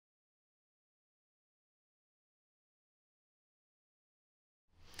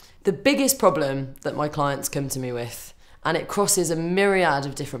The biggest problem that my clients come to me with, and it crosses a myriad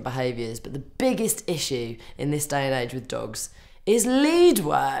of different behaviours, but the biggest issue in this day and age with dogs is lead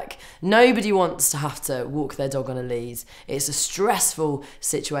work. Nobody wants to have to walk their dog on a lead. It's a stressful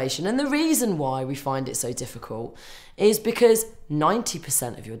situation, and the reason why we find it so difficult is because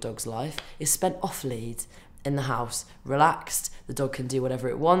 90% of your dog's life is spent off lead in the house, relaxed. The dog can do whatever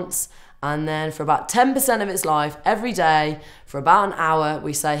it wants. And then for about 10% of its life, every day, for about an hour,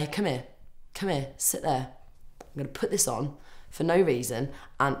 we say, hey, come here, sit there. I'm going to put this on for no reason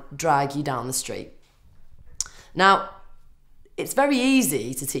and drag you down the street. Now, it's very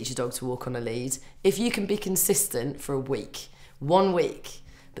easy to teach your dog to walk on a lead if you can be consistent for a week, 1 week.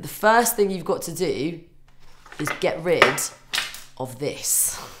 But the first thing you've got to do is get rid of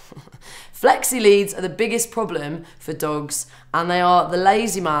this. Flexi leads are the biggest problem for dogs, and they are the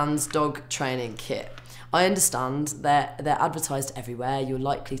lazy man's dog training kit. I understand they're advertised everywhere. You're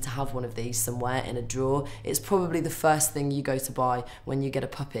likely to have one of these somewhere in a drawer. It's probably the first thing you go to buy when you get a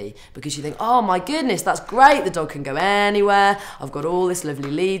puppy, because you think, oh my goodness, that's great. The dog can go anywhere. I've got all this lovely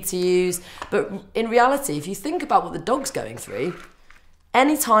lead to use. But in reality, if you think about what the dog's going through,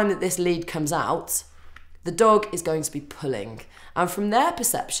 any time that this lead comes out, the dog is going to be pulling. And from their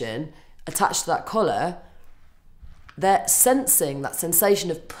perception, attached to that collar, they're sensing that sensation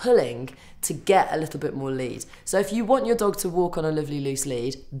of pulling to get a little bit more lead. So if you want your dog to walk on a lovely loose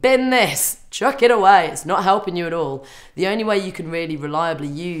lead, bin this, chuck it away. It's not helping you at all. The only way you can really reliably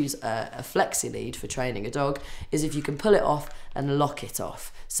use a flexi lead for training a dog is if you can pull it off and lock it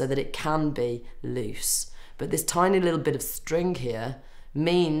off so that it can be loose. But this tiny little bit of string here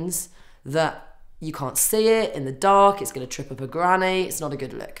means that you can't see it in the dark. It's going to trip up a granny. It's not a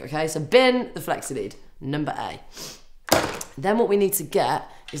good look, okay? So bin the flexi lead, number A. Then what we need to get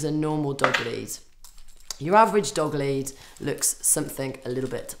is a normal dog lead. Your average dog lead looks something a little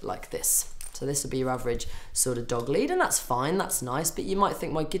bit like this. So this would be your average sort of dog lead, and that's fine, that's nice, but you might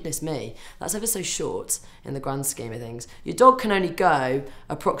think, my goodness me, that's ever so short in the grand scheme of things. Your dog can only go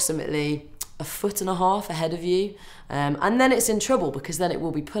approximately 1.5 foot ahead of you, and then it's in trouble because then it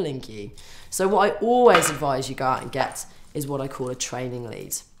will be pulling you. So what I always advise you go out and get is what I call a training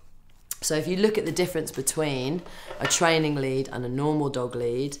lead. So if you look at the difference between a training lead and a normal dog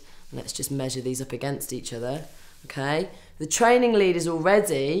lead, let's just measure these up against each other, okay? The training lead is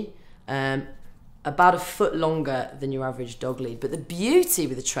already about 1 foot longer than your average dog lead, but the beauty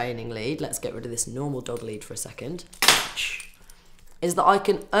with a training lead, let's get rid of this normal dog lead for a second, is that I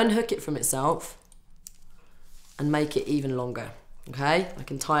can unhook it from itself and make it even longer, okay? I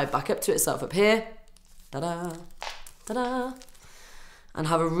can tie it back up to itself up here, ta-da, ta-da, and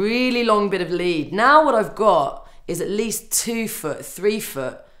have a really long bit of lead. Now what I've got is at least 2 foot, 3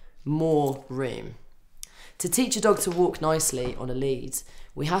 foot more room. To teach a dog to walk nicely on a lead,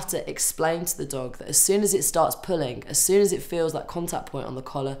 we have to explain to the dog that as soon as it starts pulling, as soon as it feels that contact point on the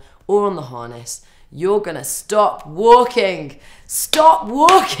collar or on the harness, you're gonna stop walking. Stop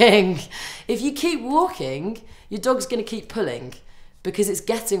walking. If you keep walking, your dog's gonna keep pulling because it's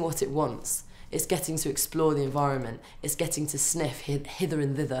getting what it wants. It's getting to explore the environment. It's getting to sniff hither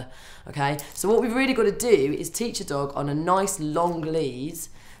and thither, okay? So what we've really got to do is teach a dog on a nice long lead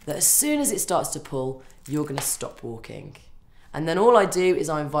that as soon as it starts to pull, you're gonna stop walking. And then all I do is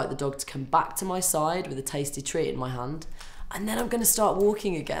I invite the dog to come back to my side with a tasty treat in my hand, and then I'm gonna start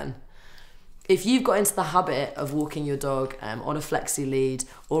walking again. If you've got into the habit of walking your dog on a flexi lead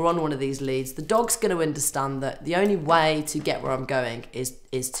or on one of these leads, the dog's gonna understand that the only way to get where I'm going is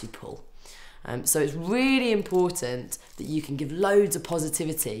to pull. So it's really important that you can give loads of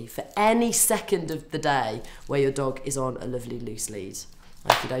positivity for any second of the day where your dog is on a lovely loose lead.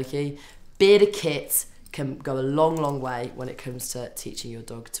 Okie dokie. Bit of kit can go a long, long way when it comes to teaching your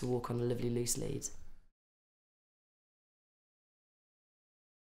dog to walk on a lovely loose lead.